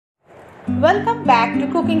Welcome back to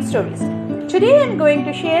Cooking Stories. Today I am going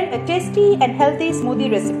to share a tasty and healthy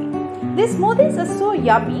smoothie recipe. These smoothies are so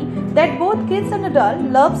yummy that both kids and adults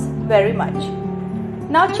loves very much.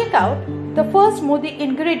 Now check out the first smoothie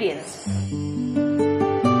ingredients.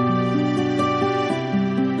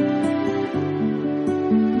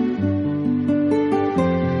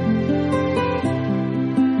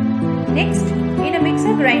 Next, in a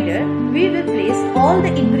mixer grinder, we will place all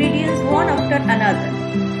the ingredients one after another.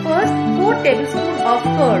 First, 4 tablespoons of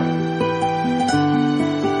curd,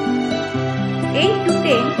 8 to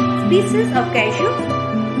 10 pieces of cashew,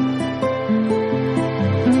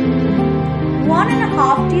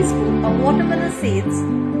 1½ teaspoon of watermelon seeds,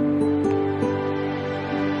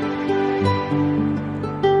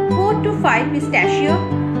 4 to 5 pistachio,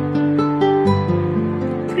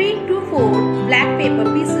 3 to 4 black pepper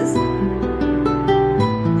pieces,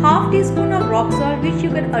 ½ teaspoon of rock salt which you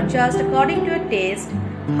can adjust according to your taste,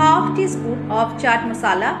 ½ teaspoon of chaat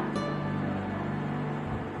masala,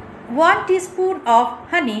 1 teaspoon of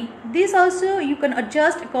honey. This also you can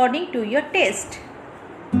adjust according to your taste.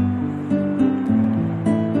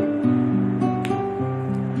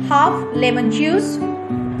 Half lemon juice,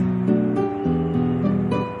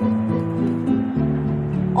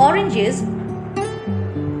 oranges.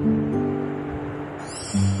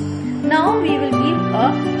 Now we will give a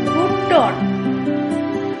good turn.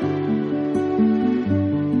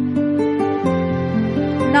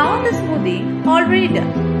 Now the smoothie already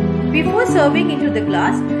done. Before serving into the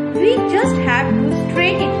glass, we just have to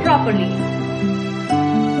strain it properly.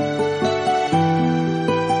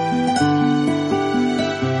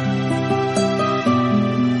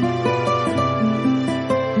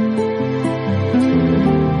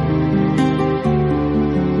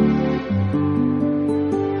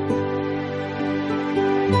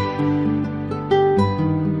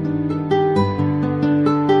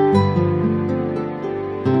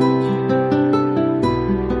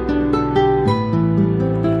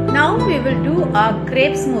 Now we will do a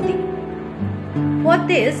grape smoothie. For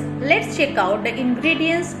this, let's check out the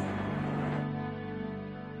ingredients.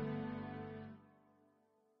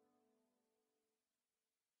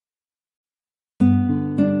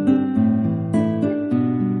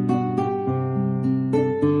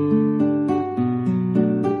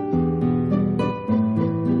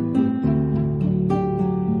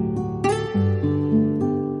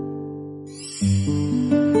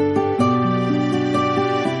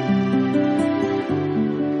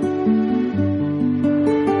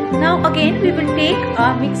 Now again we will take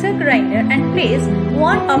a mixer grinder and place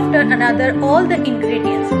one after another all the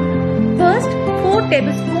ingredients. First, 4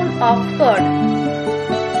 tablespoons of curd,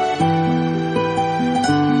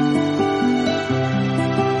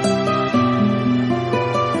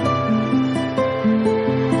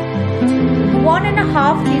 one and a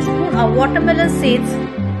half teaspoon of watermelon seeds,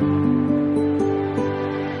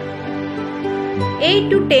 8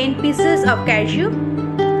 to 10 pieces of cashew,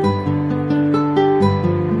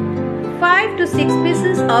 5 to 6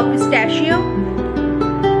 pieces of pistachio,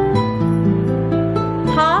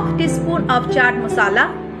 ½ teaspoon of chaat masala,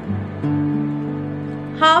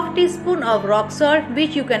 ½ teaspoon of rock salt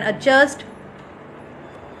which you can adjust,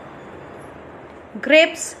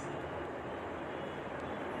 grapes,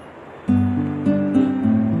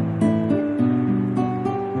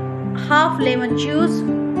 half lemon juice,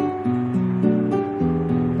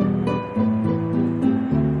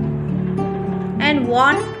 and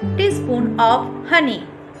 1 teaspoon of honey.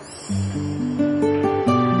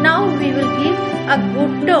 Now we will give a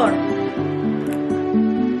good turn.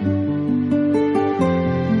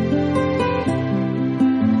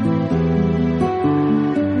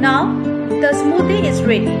 Now the smoothie is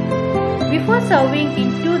ready. Before serving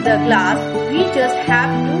into the glass, we just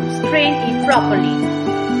have to strain it properly.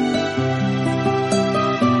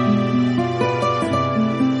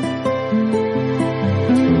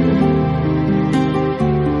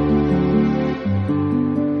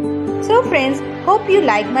 So friends, hope you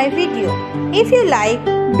like my video. If you like,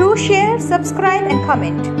 do share, subscribe and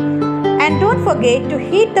comment. And don't forget to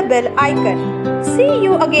hit the bell icon. See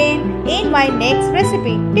you again in my next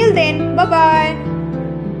recipe. Till then, bye bye.